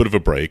little bit of a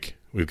break.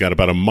 We've got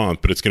about a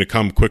month, but it's going to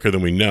come quicker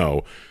than we know.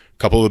 A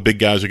couple of the big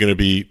guys are going to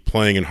be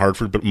playing in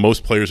Hartford, but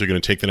most players are going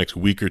to take the next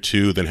week or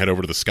two, then head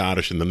over to the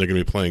Scottish, and then they're going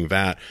to be playing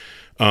that.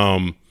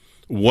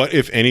 what,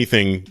 if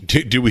anything,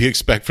 do we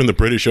expect from the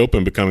British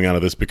Open coming out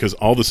of this? Because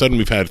all of a sudden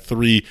we've had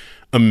 3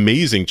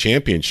 amazing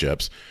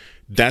championships.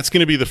 That's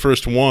going to be the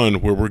first one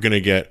where we're going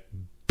to get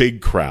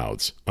big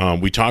crowds.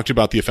 We talked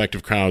about the effect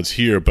of crowds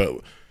here,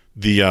 but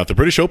the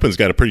British Open's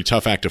got a pretty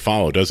tough act to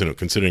follow, doesn't it,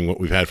 considering what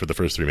we've had for the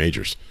first 3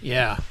 majors?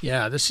 Yeah.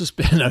 This has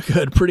been a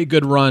pretty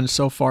good run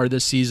so far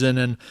this season,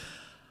 and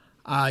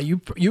you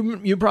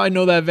probably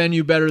know that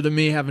venue better than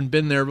me, having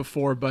been there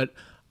before, but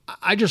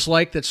I just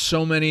like that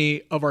so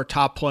many of our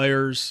top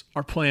players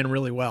are playing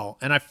really well.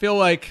 And I feel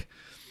like,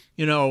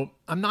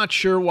 I'm not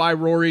sure why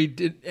Rory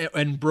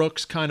and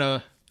Brooks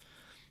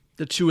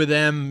the two of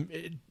them,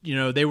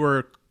 they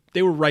were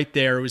right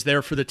there. It was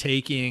there for the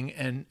taking,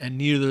 and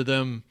neither of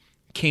them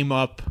came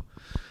up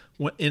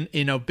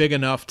big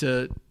enough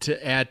to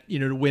add,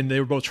 to win. They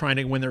were both trying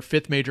to win their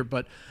 5th major,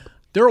 but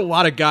there are a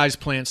lot of guys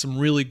playing some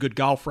really good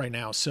golf right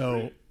now.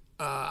 So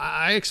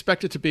I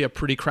expect it to be a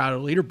pretty crowded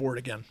leaderboard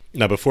again.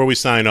 Now, before we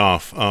sign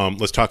off,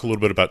 let's talk a little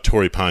bit about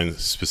Torrey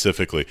Pines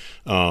specifically.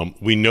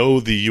 We know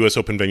the U.S.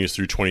 Open venues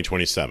through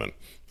 2027.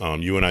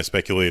 You and I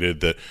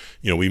speculated that,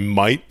 we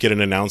might get an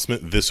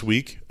announcement this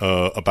week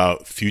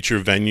about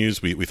future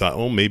venues. We thought,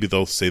 maybe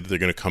they'll say that they're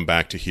going to come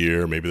back to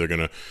here. Maybe they're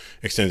going to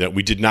extend that.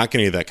 We did not get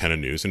any of that kind of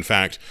news. In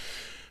fact,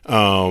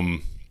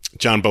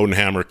 John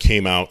Bodenhammer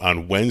came out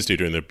on Wednesday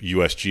during the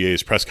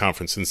USGA's press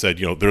conference and said,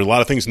 there are a lot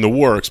of things in the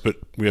works, but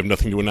we have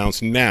nothing to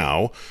announce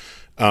now.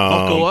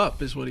 Buckle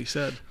up is what he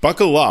said.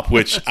 Buckle up,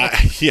 which,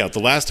 the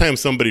last time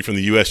somebody from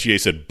the USGA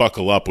said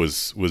buckle up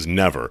was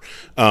never.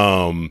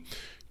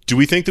 Do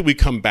we think that we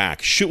come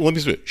back? Should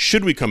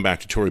we come back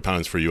to Torrey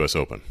Pines for U.S.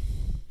 Open?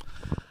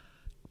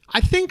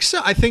 I think so.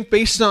 I think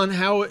based on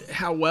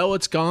how well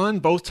it's gone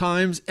both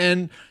times,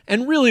 and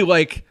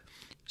really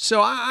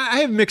so I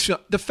have mixed.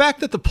 The fact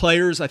that the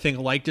players, I think,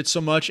 liked it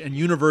so much and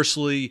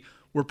universally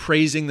were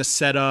praising the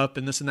setup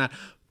and this and that.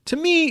 To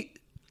me,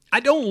 I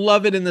don't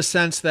love it in the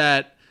sense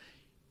that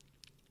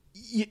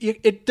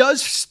it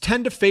does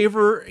tend to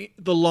favor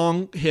the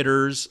long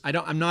hitters.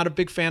 I'm not a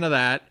big fan of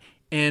that,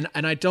 and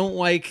I don't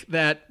like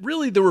that.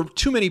 Really, there were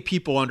too many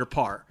people under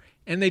par,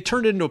 and they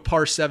turned it into a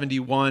par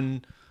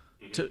 71,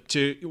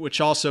 to which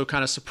also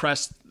kind of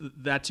suppressed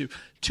that too.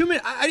 Too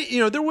many.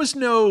 There was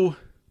no.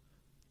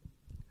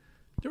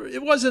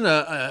 It wasn't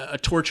a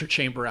torture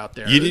chamber out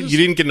there. You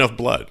didn't get enough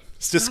blood.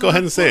 Just go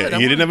ahead and say it.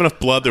 You didn't have enough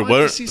blood. I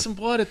wanted to see some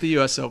blood at the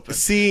U.S. Open.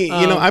 See,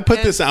 I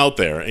put this out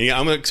there.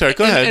 Sorry,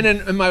 go ahead.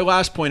 And my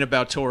last point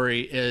about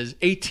Torrey is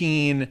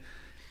 18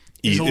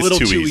 is a little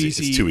too easy.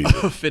 It's too easy.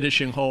 A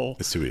finishing hole.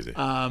 It's too easy.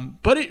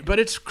 But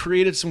it's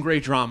created some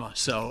great drama.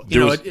 So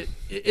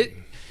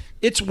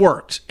it's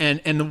worked.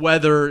 And the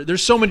weather.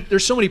 There's so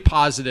many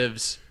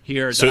positives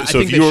here. That I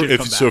think they should come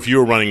back. So if you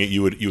were running it,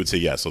 you would say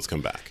yes. Let's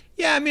come back.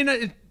 Yeah, I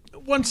mean.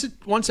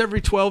 Once every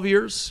 12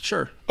 years,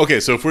 sure. Okay,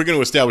 so if we're going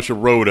to establish a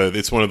rota,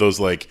 it's one of those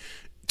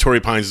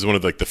Torrey Pines is one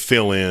of the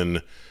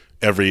fill-in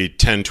every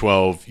 10,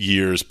 12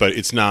 years, but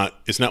it's not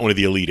one of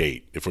the Elite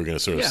 8, if we're going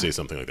to sort of say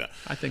something like that.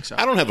 I think so.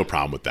 I don't have a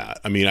problem with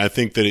that. I mean, I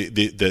think that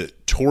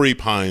that Torrey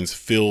Pines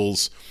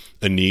fills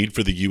a need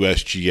for the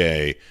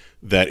USGA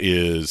that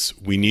is,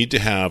 we need to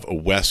have a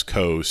West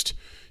Coast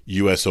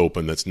U.S.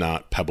 Open that's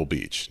not Pebble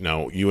Beach.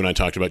 Now, you and I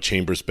talked about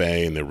Chambers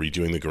Bay, and they're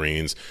redoing the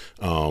greens.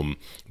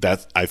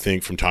 That, I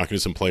think, from talking to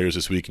some players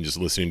this week and just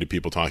listening to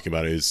people talking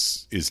about it,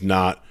 is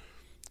not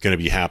going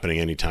to be happening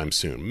anytime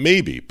soon.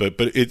 Maybe,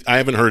 but I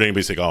haven't heard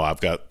anybody say,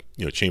 I've got,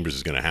 Chambers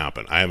is going to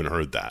happen. I haven't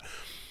heard that.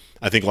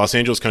 I think Los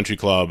Angeles Country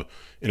Club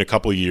in a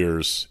couple of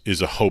years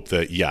is a hope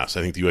that, yes,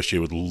 I think the USGA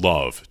would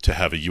love to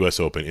have a U.S.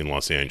 Open in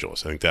Los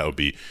Angeles. I think that would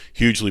be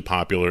hugely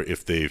popular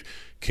if they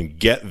can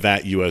get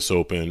that U.S.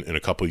 Open in a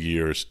couple of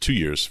years, 2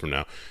 years from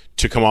now,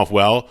 to come off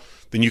well.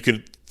 Then you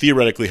could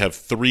theoretically have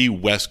 3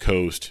 West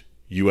Coast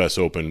U.S.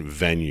 Open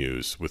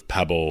venues with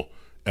Pebble,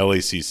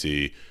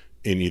 LACC,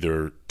 in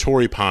either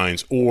Torrey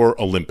Pines or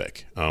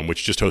Olympic,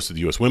 which just hosted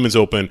the U.S. Women's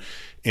Open.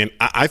 And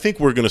I think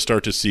we're going to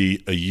start to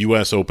see a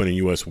U.S. Open and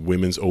U.S.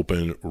 Women's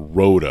Open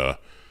rota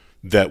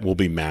that will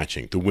be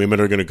matching. The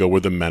women are going to go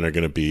where the men are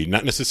going to be,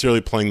 not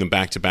necessarily playing them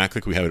back-to-back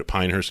like we have at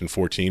Pinehurst in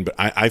 14, but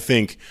I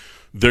think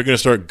they're going to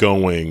start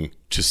going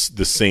to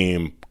the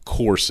same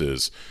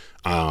courses.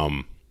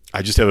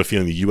 I just have a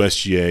feeling the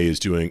USGA is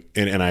doing,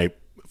 and I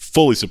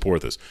fully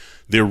support this,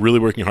 they're really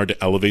working hard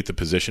to elevate the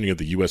positioning of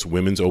the U.S.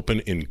 Women's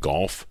Open in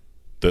golf,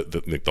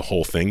 the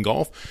whole thing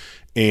golf,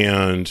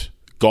 and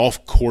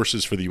golf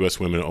courses for the U.S.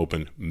 Women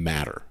Open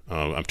matter.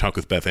 I've talked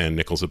with Beth Ann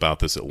Nichols about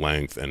this at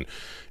length, and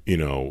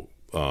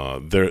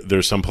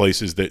there's some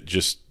places that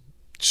just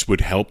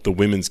would help the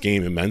women's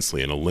game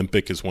immensely, and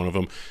Olympic is one of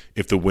them.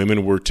 If the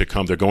women were to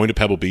come, they're going to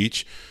Pebble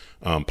Beach.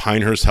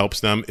 Pinehurst helps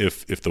them.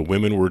 If the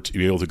women were to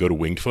be able to go to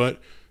Winged Foot,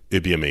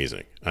 it'd be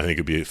amazing. I think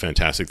it'd be a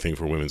fantastic thing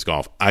for women's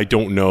golf. I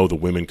don't know the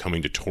women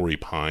coming to Torrey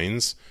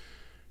Pines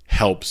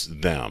helps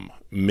them.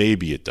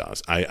 Maybe it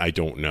does. I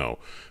don't know.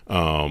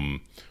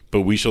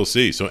 But we shall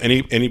see. So what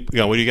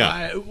do you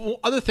got?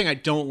 Other thing I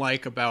don't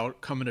like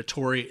about coming to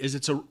Torrey is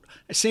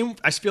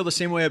I feel the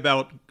same way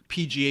about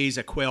PGAs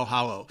at Quail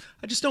Hollow.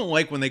 I just don't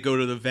like when they go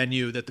to the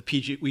venue that the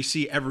PGA we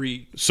see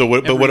every. So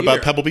what? But what year.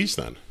 about Pebble Beach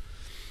then?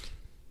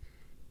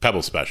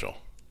 Pebble's special.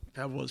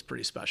 Pebble is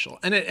pretty special,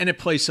 and it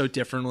plays so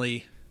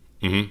differently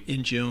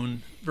in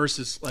June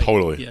versus like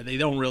Totally. Yeah, they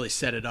don't really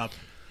set it up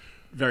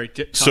very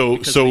tough So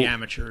because of the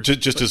amateurs.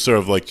 Just to sort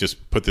of like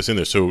just put this in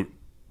there. So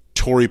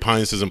Torrey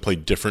Pines doesn't play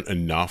different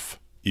enough,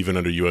 even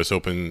under U.S.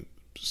 Open,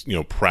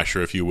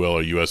 pressure, if you will,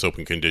 or U.S.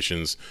 Open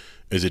conditions,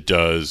 as it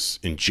does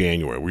in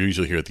January. We're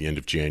usually here at the end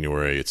of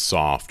January. It's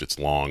soft, it's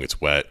long, it's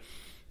wet.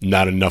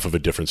 Not enough of a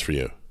difference for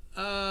you.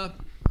 I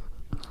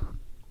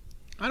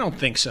don't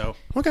think so.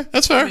 Okay,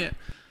 that's fair. I mean,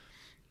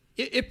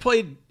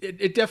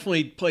 it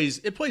definitely plays.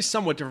 It plays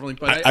somewhat differently,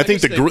 but I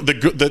think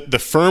the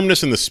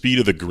firmness and the speed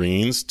of the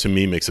greens to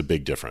me makes a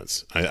big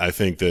difference. I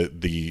think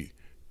that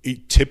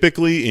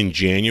typically in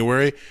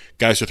January,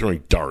 guys are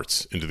throwing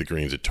darts into the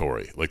greens at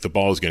Torrey. Like the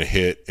ball is going to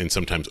hit and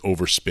sometimes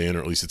overspin, or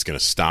at least it's going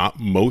to stop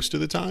most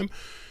of the time.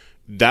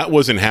 That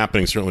wasn't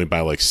happening certainly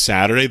by like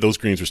Saturday. Those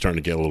greens were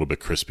starting to get a little bit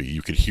crispy.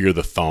 You could hear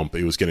the thump.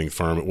 It was getting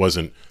firm. It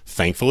wasn't,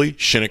 thankfully,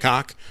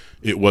 Shinnecock.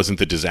 It wasn't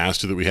the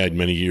disaster that we had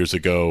many years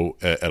ago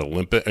at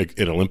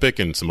Olympic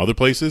and some other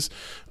places.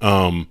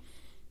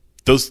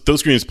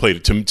 Those greens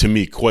played to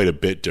me quite a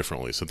bit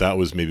differently. So that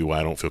was maybe why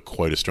I don't feel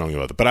quite as strongly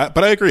about it.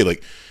 But I agree.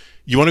 Like,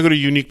 you want to go to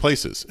unique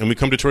places, and we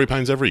come to Torrey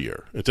Pines every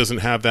year. It doesn't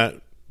have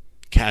that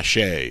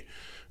cachet,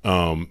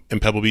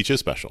 and Pebble Beach is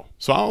special.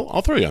 So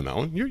I'll throw you on that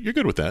one. You're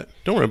good with that.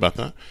 Don't worry about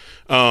that.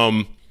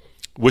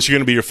 What's going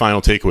to be your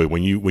final takeaway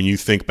when you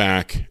think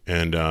back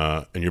and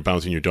you're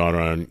bouncing your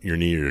daughter on your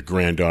knee, or your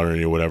granddaughter on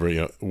your whatever?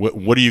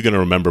 What are you going to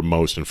remember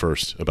most and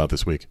first about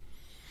this week?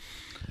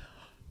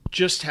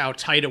 Just how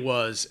tight it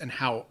was, and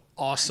how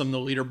awesome the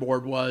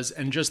leaderboard was,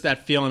 and just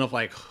that feeling of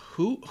like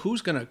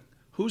who's gonna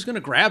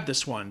grab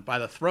this one by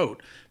the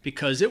throat,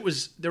 because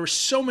there were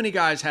so many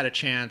guys had a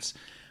chance.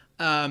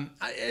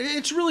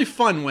 It's really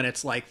fun when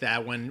it's like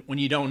that, when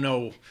you don't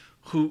know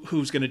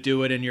who's going to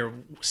do it, and you're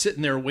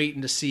sitting there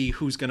waiting to see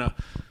who's going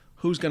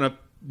to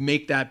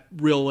make that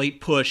real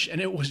late push. And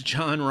it was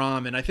Jon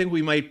Rahm, and I think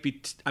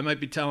I might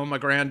be telling my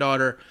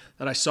granddaughter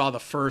that I saw the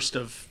first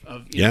of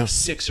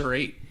 6 or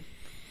 8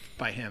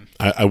 by him.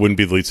 I wouldn't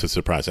be the least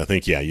surprised. I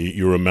think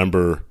you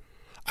remember.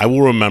 I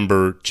will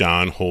remember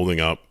John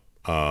holding up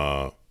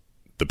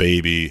the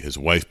baby, his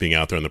wife being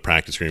out there on the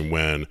practice green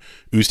when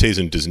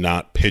Oosthuizen does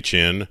not pitch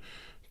in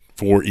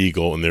for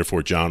eagle, and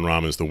therefore Jon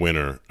Rahm is the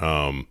winner.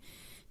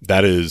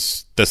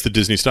 That's the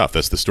Disney stuff.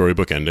 That's the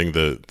storybook ending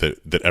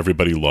that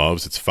everybody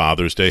loves. It's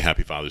Father's Day.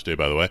 Happy Father's Day,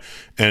 by the way.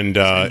 And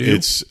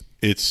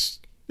it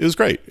was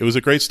great. It was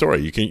a great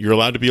story. You're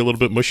allowed to be a little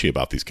bit mushy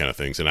about these kind of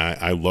things, and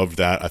I loved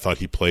that. I thought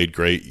he played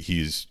great.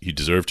 He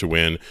deserved to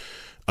win.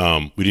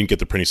 We didn't get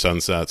the pretty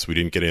sunsets. We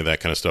didn't get any of that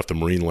kind of stuff. The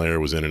marine layer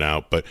was in and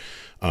out, but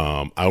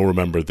I will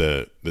remember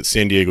that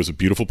San Diego is a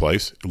beautiful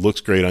place. It looks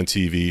great on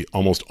TV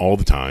almost all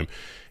the time.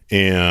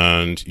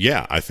 And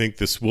I think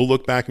we'll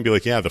look back and be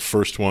like, the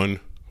first one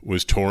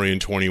was Torrey in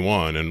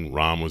 21, and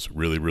Rahm was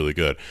really, really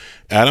good.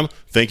 Adam,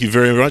 thank you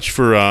very much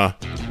for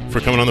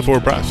coming on the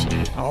Forward Press.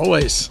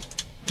 Always.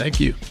 Thank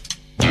you.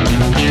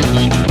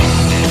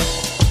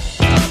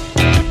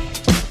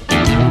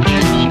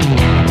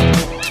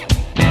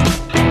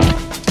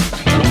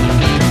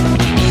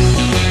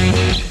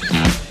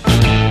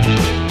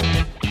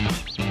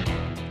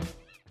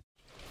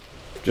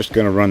 Just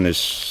going to run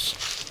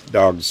this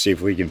dog to see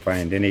if we can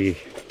find any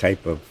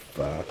type of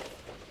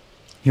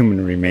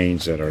human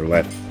remains that are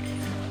left.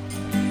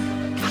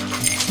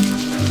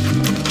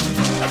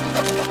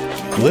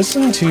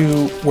 Listen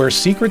to Where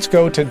Secrets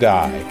Go to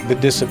Die, The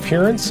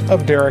Disappearance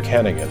of Derek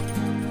Hennigan.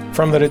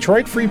 From the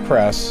Detroit Free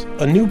Press,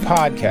 a new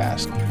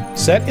podcast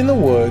set in the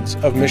woods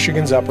of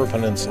Michigan's Upper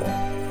Peninsula.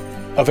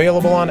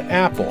 Available on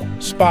Apple,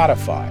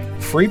 Spotify,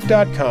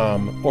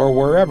 Freep.com, or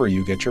wherever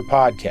you get your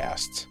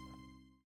podcasts.